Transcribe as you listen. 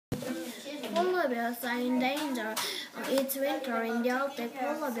Polar bears are in danger. It's winter in the Arctic.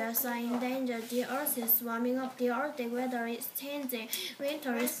 Polar bears are in danger. The Earth is warming up. The Arctic weather is changing.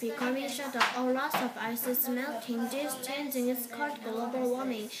 Winter is becoming shorter. A lot of ice is melting. This changing is called global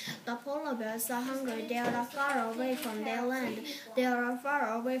warming. The polar bears are hungry. They are far away from their land. They are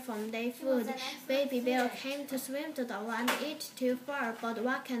far away from their food. Baby bear came to swim to the land. It's too far, but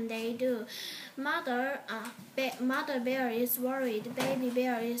what can they do? Mother bear is worried. Baby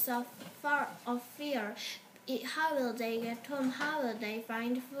bear is of fear. How will they get home? How will they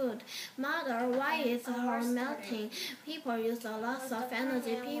find food? Mother, why is the heart melting? People use a lot of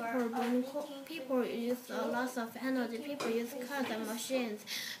energy. People use a lot of energy. People use cars and machines.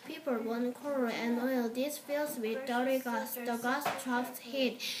 People burn coal and oil. This fills with dirty gas. The gas traps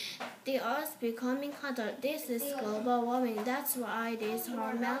heat. The earth becoming hotter. This is global warming. That's why it is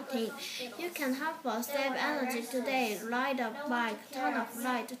heart melting. You can help us save energy today. Ride a bike, turn off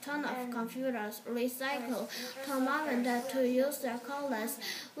light, turn off computers, recycle. Tell mom and dad to use their cars.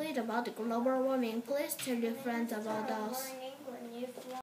 Read about global warming. Please tell your friends about us.